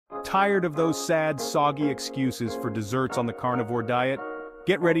Tired of those sad, soggy excuses for desserts on the carnivore diet?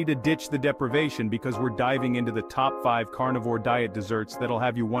 Get ready to ditch the deprivation because we're diving into the top 5 carnivore diet desserts that'll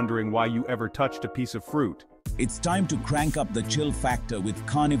have you wondering why you ever touched a piece of fruit. It's time to crank up the chill factor with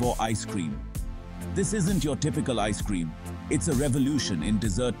carnivore ice cream. This isn't your typical ice cream. It's a revolution in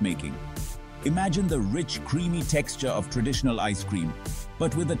dessert making. Imagine the rich, creamy texture of traditional ice cream,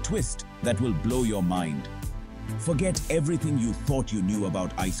 but with a twist that will blow your mind. Forget everything you thought you knew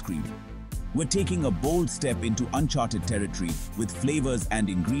about ice cream. We're taking a bold step into uncharted territory with flavors and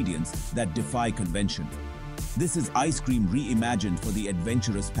ingredients that defy convention. This is ice cream reimagined for the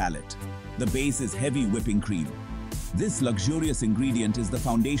adventurous palate. The base is heavy whipping cream. This luxurious ingredient is the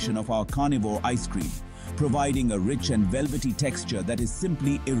foundation of our carnivore ice cream, providing a rich and velvety texture that is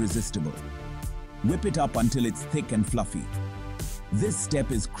simply irresistible. Whip it up until it's thick and fluffy. This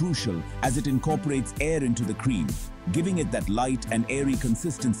step is crucial as it incorporates air into the cream, giving it that light and airy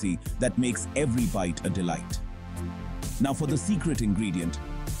consistency that makes every bite a delight. Now for the secret ingredient,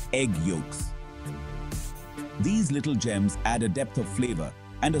 egg yolks. These little gems add a depth of flavor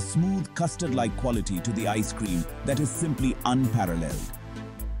and a smooth custard-like quality to the ice cream that is simply unparalleled.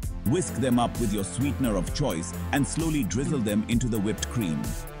 Whisk them up with your sweetener of choice and slowly drizzle them into the whipped cream.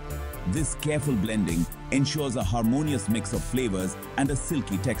 This careful blending ensures a harmonious mix of flavors and a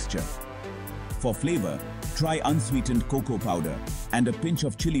silky texture. For flavor, try unsweetened cocoa powder and a pinch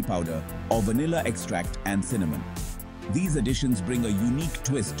of chili powder or vanilla extract and cinnamon. These additions bring a unique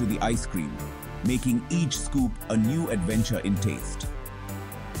twist to the ice cream, making each scoop a new adventure in taste.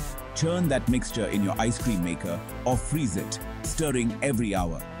 Churn that mixture in your ice cream maker or freeze it, stirring every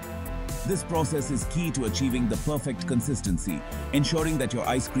hour. This process is key to achieving the perfect consistency, ensuring that your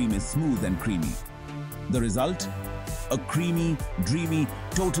ice cream is smooth and creamy. The result? A creamy, dreamy,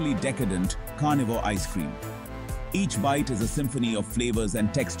 totally decadent carnivore ice cream. Each bite is a symphony of flavors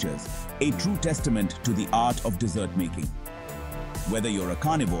and textures, a true testament to the art of dessert making. Whether you're a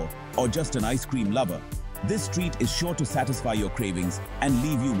carnivore or just an ice cream lover, this treat is sure to satisfy your cravings and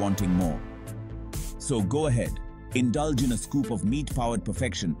leave you wanting more. So go ahead. Indulge in a scoop of meat-powered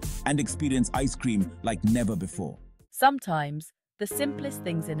perfection and experience ice cream like never before. Sometimes, the simplest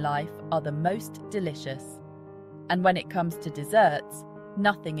things in life are the most delicious. And when it comes to desserts,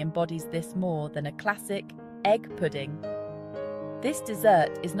 nothing embodies this more than a classic egg pudding. This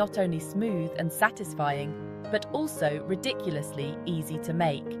dessert is not only smooth and satisfying, but also ridiculously easy to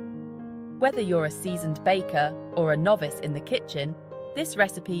make. Whether you're a seasoned baker or a novice in the kitchen, this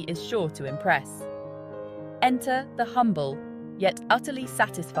recipe is sure to impress. Enter the humble, yet utterly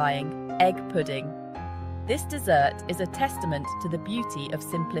satisfying egg pudding. This dessert is a testament to the beauty of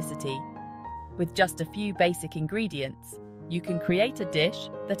simplicity. With just a few basic ingredients, you can create a dish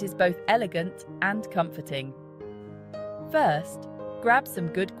that is both elegant and comforting. First, grab some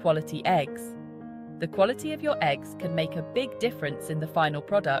good quality eggs. The quality of your eggs can make a big difference in the final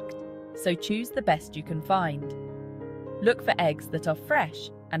product, so choose the best you can find. Look for eggs that are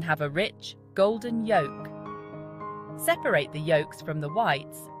fresh and have a rich, golden yolk. Separate the yolks from the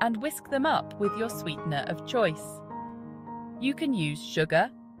whites and whisk them up with your sweetener of choice. You can use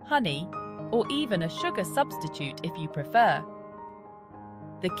sugar, honey, or even a sugar substitute if you prefer.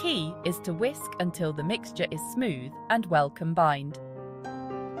 The key is to whisk until the mixture is smooth and well combined.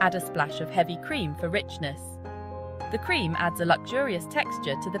 Add a splash of heavy cream for richness. The cream adds a luxurious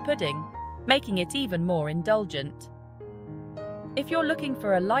texture to the pudding, making it even more indulgent. If you're looking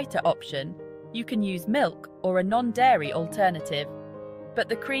for a lighter option, you can use milk or a non-dairy alternative, but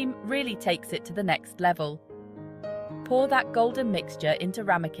the cream really takes it to the next level. Pour that golden mixture into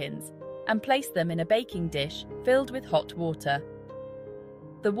ramekins and place them in a baking dish filled with hot water.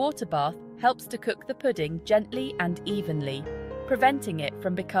 The water bath helps to cook the pudding gently and evenly, preventing it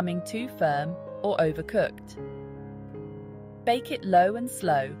from becoming too firm or overcooked. Bake it low and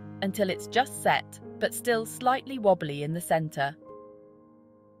slow until it's just set but still slightly wobbly in the center.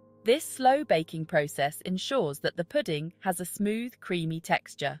 This slow baking process ensures that the pudding has a smooth, creamy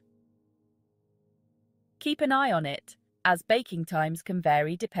texture. Keep an eye on it, as baking times can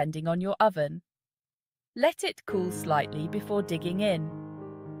vary depending on your oven. Let it cool slightly before digging in.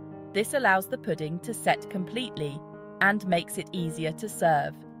 This allows the pudding to set completely and makes it easier to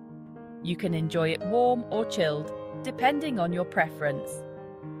serve. You can enjoy it warm or chilled, depending on your preference.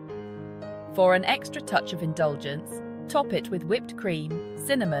 For an extra touch of indulgence, top it with whipped cream,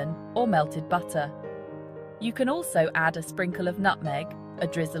 cinnamon, or melted butter. You can also add a sprinkle of nutmeg, a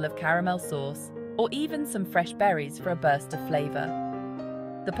drizzle of caramel sauce, or even some fresh berries for a burst of flavor.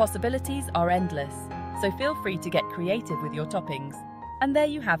 The possibilities are endless, so feel free to get creative with your toppings. And there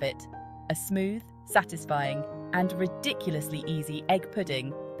you have it, a smooth, satisfying, and ridiculously easy egg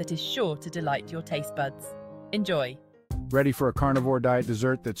pudding that is sure to delight your taste buds. Enjoy! Ready for a carnivore diet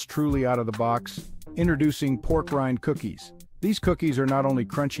dessert that's truly out of the box? Introducing pork rind cookies. These cookies are not only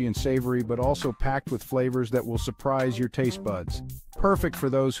crunchy and savory, but also packed with flavors that will surprise your taste buds. Perfect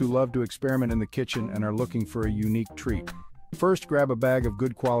for those who love to experiment in the kitchen and are looking for a unique treat. First, grab a bag of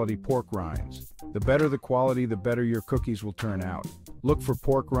good quality pork rinds. The better the quality, the better your cookies will turn out. Look for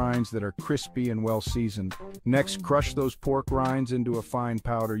pork rinds that are crispy and well seasoned. Next, crush those pork rinds into a fine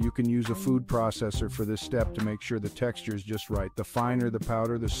powder. You can use a food processor for this step to make sure the texture is just right. The finer the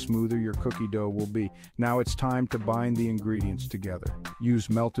powder, the smoother your cookie dough will be. Now it's time to bind the ingredients together. Use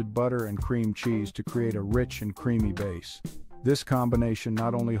melted butter and cream cheese to create a rich and creamy base. This combination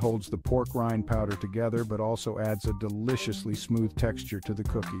not only holds the pork rind powder together, but also adds a deliciously smooth texture to the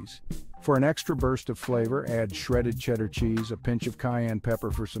cookies. For an extra burst of flavor, add shredded cheddar cheese, a pinch of cayenne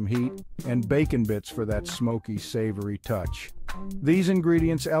pepper for some heat, and bacon bits for that smoky, savory touch. These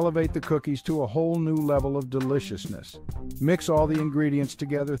ingredients elevate the cookies to a whole new level of deliciousness. Mix all the ingredients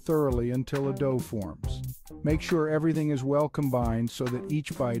together thoroughly until a dough forms. Make sure everything is well combined so that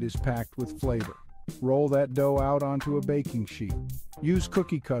each bite is packed with flavor. Roll that dough out onto a baking sheet. Use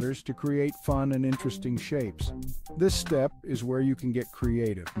cookie cutters to create fun and interesting shapes. This step is where you can get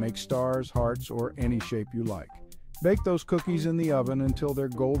creative. Make stars, hearts, or any shape you like. Bake those cookies in the oven until they're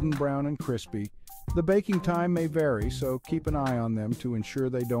golden brown and crispy. The baking time may vary, so keep an eye on them to ensure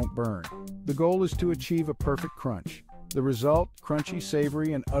they don't burn. The goal is to achieve a perfect crunch. The result, crunchy,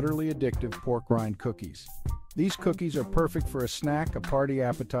 savory, and utterly addictive pork rind cookies. These cookies are perfect for a snack, a party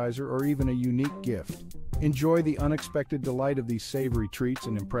appetizer, or even a unique gift. Enjoy the unexpected delight of these savory treats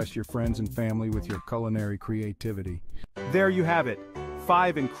and impress your friends and family with your culinary creativity. There you have it.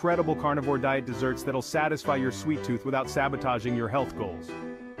 5 incredible carnivore diet desserts that'll satisfy your sweet tooth without sabotaging your health goals.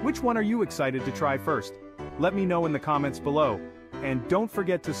 Which one are you excited to try first? Let me know in the comments below. And don't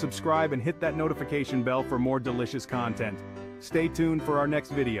forget to subscribe and hit that notification bell for more delicious content. Stay tuned for our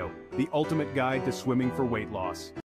next video, the ultimate guide to swimming for weight loss.